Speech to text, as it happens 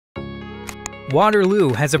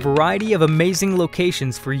Waterloo has a variety of amazing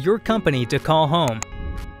locations for your company to call home.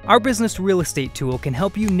 Our business real estate tool can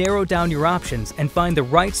help you narrow down your options and find the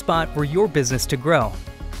right spot for your business to grow.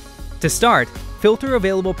 To start, filter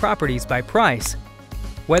available properties by price,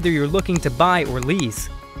 whether you're looking to buy or lease,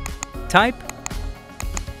 type,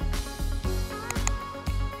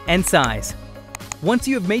 and size. Once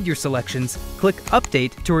you have made your selections, click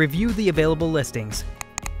Update to review the available listings.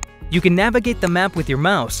 You can navigate the map with your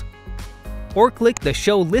mouse, or click the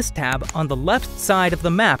Show List tab on the left side of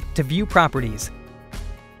the map to view properties.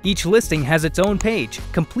 Each listing has its own page,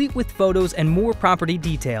 complete with photos and more property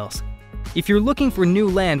details. If you're looking for new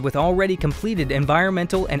land with already completed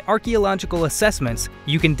environmental and archaeological assessments,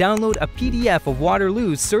 you can download a PDF of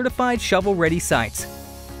Waterloo's certified shovel-ready sites.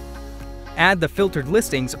 Add the filtered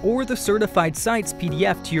listings or the certified sites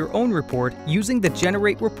PDF to your own report using the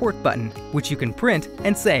Generate Report button, which you can print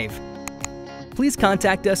and save. Please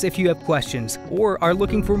contact us if you have questions or are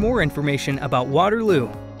looking for more information about Waterloo.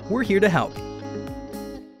 We're here to help.